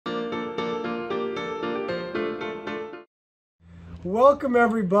Welcome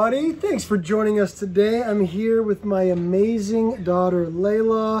everybody. Thanks for joining us today. I'm here with my amazing daughter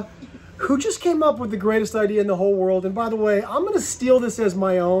Laila, who just came up with the greatest idea in the whole world. And by the way, I'm going to steal this as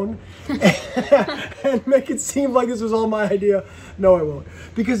my own and make it seem like this was all my idea. No, I won't,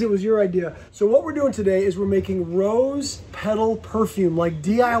 because it was your idea. So what we're doing today is we're making rose petal perfume, like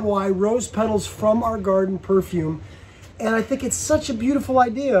DIY rose petals from our garden perfume. And I think it's such a beautiful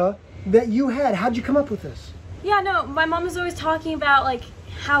idea that you had. How'd you come up with this? Yeah, no, my mom was always talking about like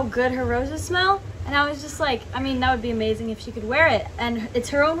how good her roses smell, and I was just like, I mean, that would be amazing if she could wear it, and it's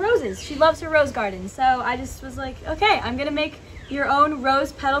her own roses. She loves her rose garden, so I just was like, okay, I'm gonna make your own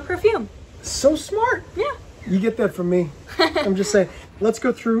rose petal perfume. So smart. Yeah. You get that from me. I'm just saying. Let's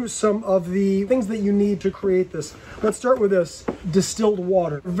go through some of the things that you need to create this. Let's start with this distilled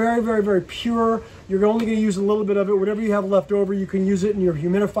water. Very, very, very pure. You're only going to use a little bit of it. Whatever you have left over, you can use it in your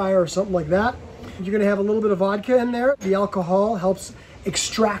humidifier or something like that. You're going to have a little bit of vodka in there. The alcohol helps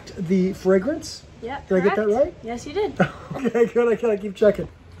extract the fragrance. Yeah, Did I get that right? Yes, you did. Okay, good. I gotta keep checking.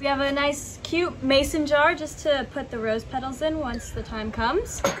 We have a nice, cute mason jar just to put the rose petals in once the time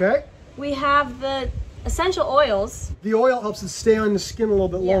comes. Okay. We have the essential oils. The oil helps it stay on the skin a little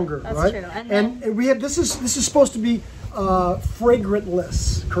bit longer, that's right? true. And we have this is supposed to be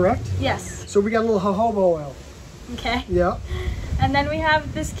fragrantless, correct? Yes. So we got a little jojoba oil. Okay. Yeah. And then we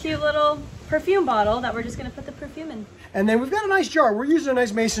have this cute little perfume bottle that we're just gonna put the perfume in. And then we've got a nice jar. We're using a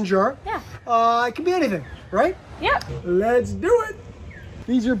nice mason jar. Yeah. It can be anything, right? Yep. Let's do it.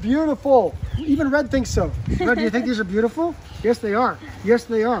 These are beautiful. Even Red thinks so. Red, do you think these are beautiful? Yes, they are. Yes,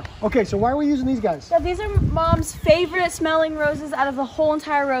 they are. Okay, so why are we using these guys? So these are Mom's favorite smelling roses out of the whole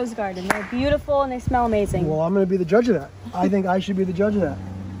entire rose garden. They're beautiful and they smell amazing. Well, I'm going to be the judge of that. I think I should be the judge of that.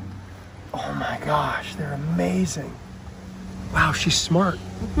 Oh my gosh, they're amazing. Wow, she's smart.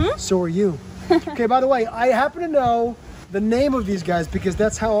 So are you. Okay, by the way, I happen to know the name of these guys because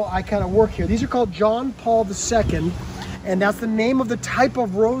that's how I kind of work here. These are called John Paul II, and that's the name of the type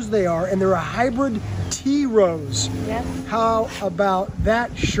of rose they are, and they're a hybrid tea rose. Yes. How about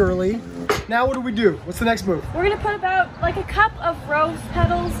that, Shirley? Now what do we do? What's the next move? We're gonna put about like a cup of rose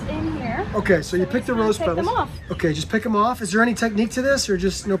petals in here. Okay, so you pick the rose petals. Pick them off. Okay, just pick them off. Is there any technique to this or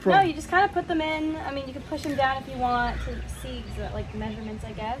just no No, problem? you just kind of put them in. I mean, you can push them down if you want to see like measurements,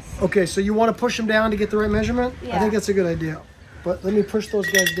 I guess. Okay, so you want to push them down to get the right measurement? Yeah. I think that's a good idea. But let me push those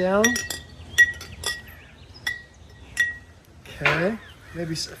guys down. Okay,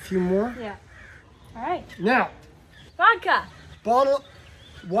 maybe a few more. Yeah. All right. Now, Vodka. bottle.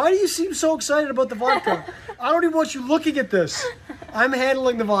 Why do you seem so excited about the vodka? I don't even want you looking at this. I'm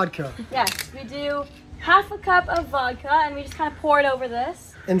handling the vodka. Yes, we do half a cup of vodka and we just kind of pour it over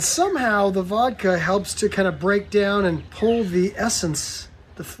this. And somehow the vodka helps to kind of break down and pull the essence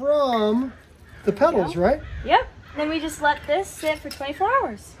from the petals, right? Yep. Then we just let this sit for 24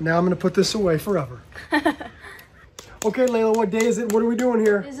 hours. Now I'm going to put this away forever. Okay, Laila, what day is it? What are we doing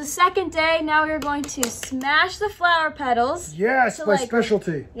here? It's the second day. Now we're going to smash the flower petals. Yes, my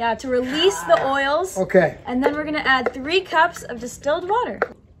specialty. Yeah, to release the oils. Okay. And then we're going to add 3 cups of distilled water.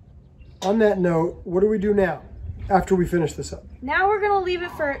 On that note, what do we do now after we finish this up? Now we're going to leave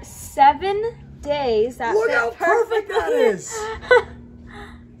it for 7 days. That Look fits how perfect that is.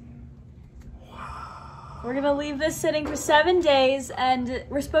 We're gonna leave this sitting for 7 days, and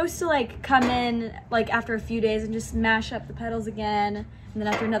we're supposed to like come in like after a few days and just mash up the petals again, and then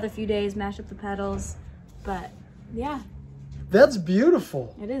after another few days mash up the petals. But yeah, That's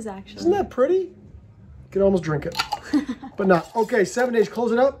beautiful. it is actually. Isn't that pretty? You can almost drink it, but not. Okay, 7 days,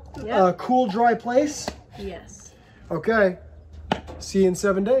 close it up. Yep. Cool, dry place. Yes. Okay, see you in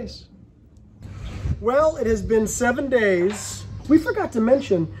 7 days. Well, it has been 7 days. We forgot to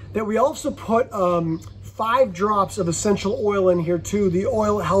mention that we also put 5 drops of essential oil in here too. The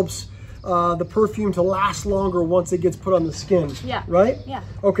oil helps the perfume to last longer once it gets put on the skin. Yeah. Right? Yeah.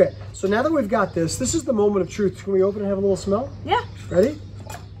 Okay, so now that we've got this is the moment of truth. Can we open and have a little smell? Yeah. Ready?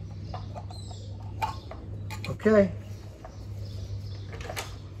 Okay.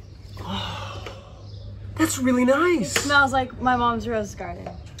 Oh, that's really nice. Smells like my mom's rose garden.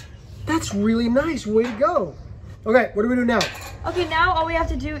 That's really nice. Way to go. Okay, what do we do now? Okay, now all we have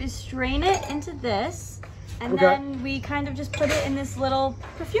to do is strain it into this, and then we kind of just put it in this little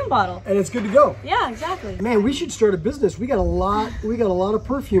perfume bottle. And it's good to go. Yeah, exactly. Man, we should start a business. We got a lot of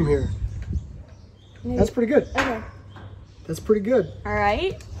perfume here. That's pretty good. Okay. That's pretty good. All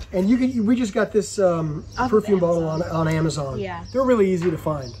right. And we just got this perfume bottle on Amazon. Yeah. They're really easy to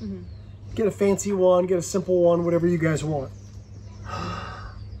find. Get a fancy one, get a simple one, whatever you guys want.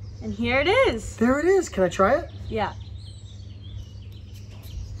 And here it is. There it is. Can I try it? Yeah.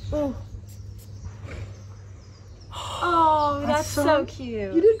 Oh, that's That's so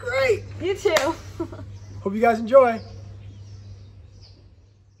cute. You did great. You too. Hope you guys enjoy.